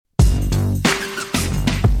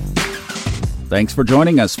Thanks for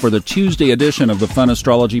joining us for the Tuesday edition of the Fun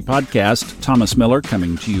Astrology Podcast. Thomas Miller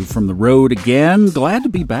coming to you from the road again. Glad to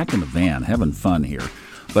be back in the van, having fun here.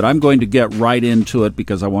 But I'm going to get right into it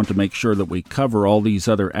because I want to make sure that we cover all these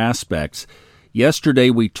other aspects. Yesterday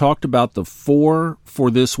we talked about the 4 for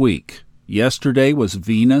this week. Yesterday was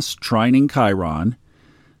Venus trining Chiron.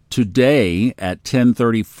 Today at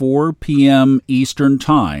 10:34 p.m. Eastern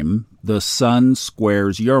Time, the Sun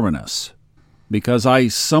squares Uranus. Because I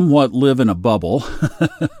somewhat live in a bubble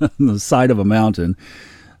on the side of a mountain,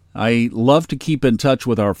 I love to keep in touch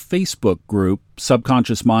with our Facebook group,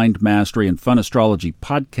 Subconscious Mind Mastery and Fun Astrology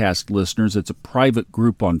Podcast listeners. It's a private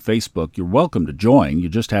group on Facebook. You're welcome to join. You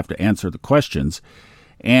just have to answer the questions.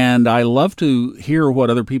 And I love to hear what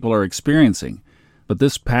other people are experiencing. But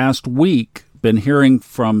this past week, been hearing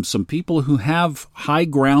from some people who have high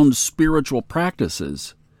ground spiritual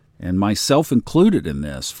practices, and myself included in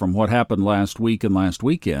this, from what happened last week and last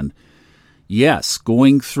weekend. Yes,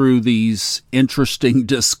 going through these interesting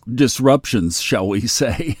disruptions, shall we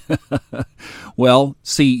say. Well,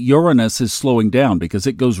 see, Uranus is slowing down because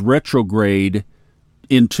it goes retrograde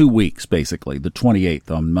in 2 weeks, basically, the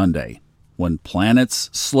 28th on Monday. When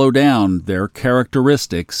planets slow down, their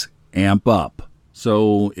characteristics amp up.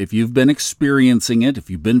 So if you've been experiencing it,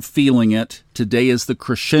 if you've been feeling it, today is the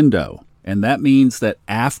crescendo. And that means that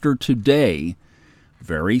after today,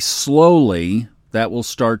 very slowly, that will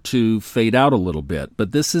start to fade out a little bit.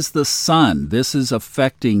 But this is the sun. This is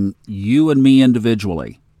affecting you and me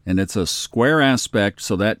individually. And it's a square aspect,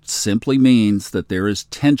 so that simply means that there is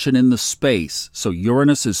tension in the space. So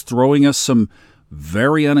Uranus is throwing us some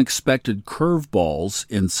very unexpected curveballs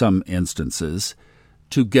in some instances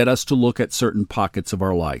to get us to look at certain pockets of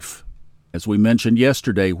our life. As we mentioned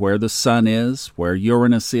yesterday, where the sun is, where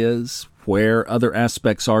Uranus is, where other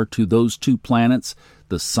aspects are to those two planets,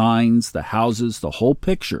 the signs, the houses, the whole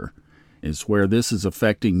picture is where this is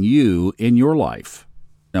affecting you in your life.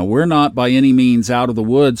 Now, we're not by any means out of the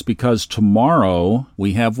woods because tomorrow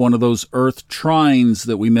we have one of those Earth trines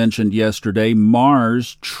that we mentioned yesterday.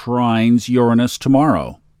 Mars trines Uranus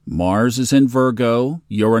tomorrow. Mars is in Virgo,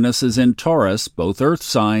 Uranus is in Taurus, both Earth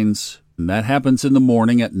signs, and that happens in the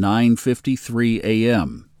morning at 9:53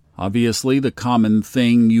 a.m. Obviously, the common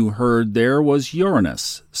thing you heard there was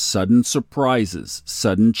Uranus, sudden surprises,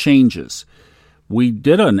 sudden changes. We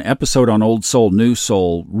did an episode on Old Soul, New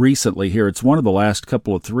Soul recently here. It's one of the last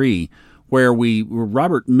couple of 3, where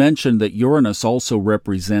Robert mentioned that Uranus also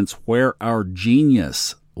represents where our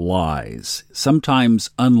genius lies.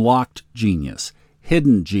 Sometimes unlocked genius,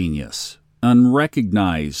 hidden genius,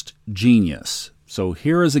 unrecognized genius. So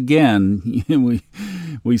here is again,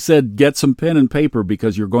 we said get some pen and paper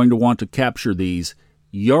because you're going to want to capture these.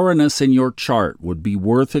 Uranus in your chart would be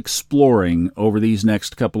worth exploring over these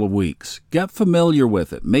next couple of weeks. Get familiar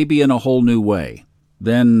with it, maybe in a whole new way.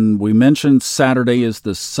 Then we mentioned Saturday is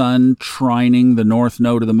the sun trining the north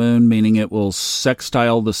node of the moon, meaning it will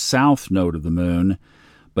sextile the south node of the moon.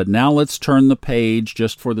 But now let's turn the page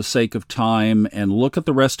just for the sake of time and look at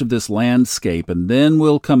the rest of this landscape, and then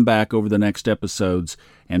we'll come back over the next episodes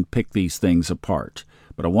and pick these things apart.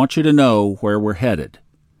 But I want you to know where we're headed.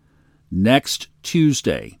 Next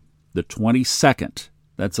Tuesday, the 22nd,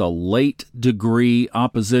 that's a late degree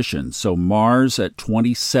opposition. So Mars at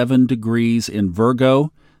 27 degrees in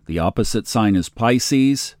Virgo, the opposite sign is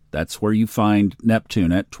Pisces. That's where you find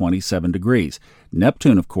Neptune at 27 degrees.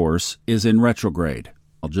 Neptune, of course, is in retrograde.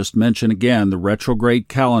 I'll just mention again, the retrograde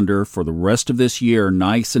calendar for the rest of this year,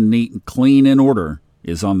 nice and neat and clean in order,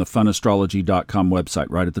 is on the funastrology.com website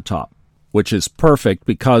right at the top, which is perfect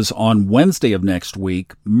because on Wednesday of next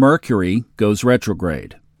week, Mercury goes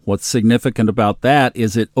retrograde. What's significant about that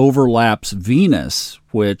is it overlaps Venus,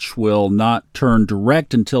 which will not turn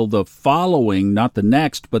direct until the following, not the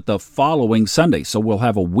next, but the following Sunday. So we'll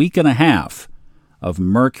have a week and a half of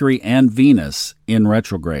Mercury and Venus in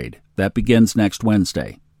retrograde. That begins next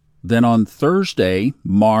Wednesday. Then on Thursday,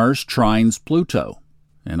 Mars trines Pluto.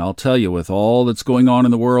 And I'll tell you, with all that's going on in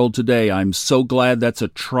the world today, I'm so glad that's a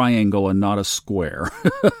triangle and not a square.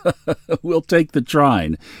 We'll take the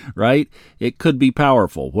trine, right? It could be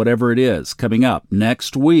powerful, whatever it is, coming up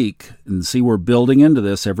next week. And see, we're building into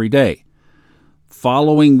this every day.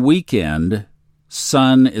 Following weekend,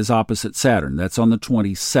 Sun is opposite Saturn. That's on the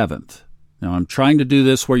 27th. Now, I'm trying to do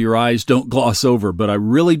this where your eyes don't gloss over, but I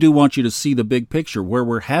really do want you to see the big picture where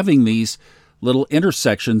we're having these little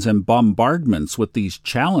intersections and bombardments with these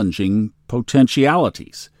challenging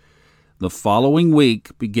potentialities. The following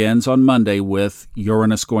week begins on Monday with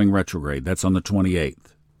Uranus going retrograde. That's on the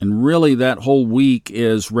 28th. And really that whole week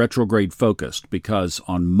is retrograde focused because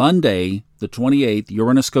on Monday, the 28th,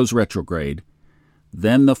 Uranus goes retrograde.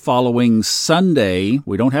 Then the following Sunday,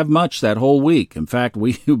 we don't have much that whole week. In fact,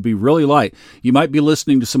 we would be really light. You might be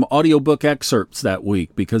listening to some audiobook excerpts that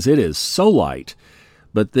week because it is so light.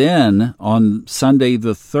 But then on Sunday,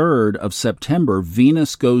 the 3rd of September,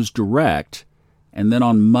 Venus goes direct. And then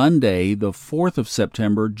on Monday, the 4th of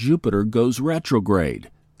September, Jupiter goes retrograde.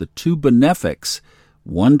 The two benefics,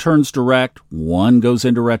 one turns direct, one goes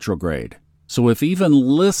into retrograde. So if even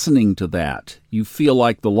listening to that, you feel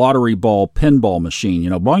like the lottery ball pinball machine,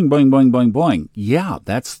 boing, boing, boing, boing, boing. Yeah,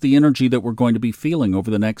 that's the energy that we're going to be feeling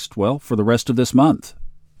over the next, for the rest of this month.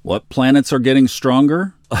 What planets are getting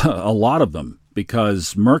stronger? A lot of them,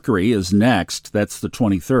 because Mercury is next. That's the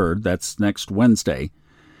 23rd. That's next Wednesday.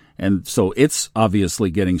 And so it's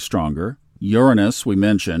obviously getting stronger. Uranus, we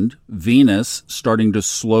mentioned, Venus starting to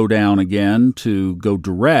slow down again to go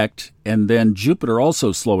direct, and then Jupiter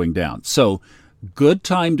also slowing down. So good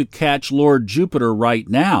time to catch Lord Jupiter right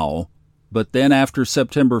now, but then after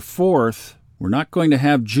September 4th, we're not going to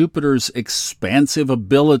have Jupiter's expansive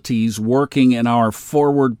abilities working in our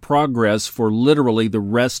forward progress for literally the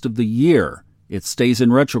rest of the year. It stays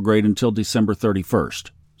in retrograde until December 31st.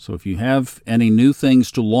 So if you have any new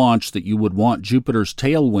things to launch that you would want Jupiter's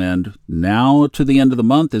tailwind, now to the end of the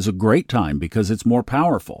month is a great time because it's more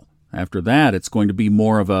powerful. After that, it's going to be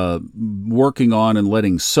more of a working on and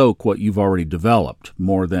letting soak what you've already developed,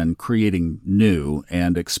 more than creating new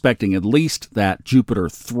and expecting at least that Jupiter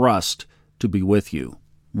thrust to be with you.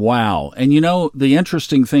 Wow. And the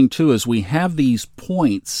interesting thing too is we have these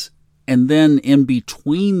points, and then in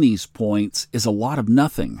between these points is a lot of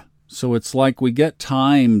nothing. So it's like we get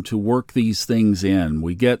time to work these things in.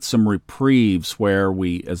 We get some reprieves where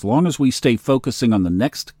as long as we stay focusing on the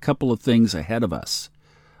next couple of things ahead of us,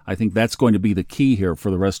 I think that's going to be the key here for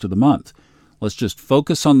the rest of the month. Let's just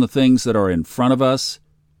focus on the things that are in front of us,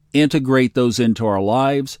 integrate those into our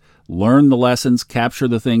lives, learn the lessons, capture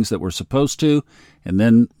the things that we're supposed to, and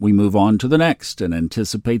then we move on to the next and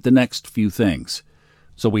anticipate the next few things.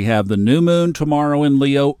 So we have the new moon tomorrow in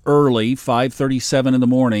Leo early, 5:37 in the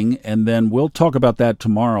morning, and then we'll talk about that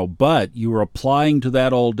tomorrow. But you are applying to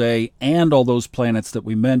that all day, and all those planets that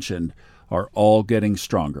we mentioned are all getting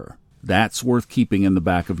stronger. That's worth keeping in the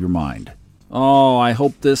back of your mind. Oh, I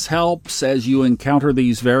hope this helps as you encounter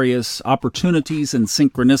these various opportunities and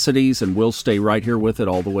synchronicities, and we'll stay right here with it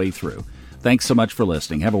all the way through. Thanks so much for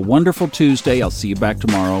listening. Have a wonderful Tuesday. I'll see you back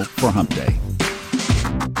tomorrow for Hump Day.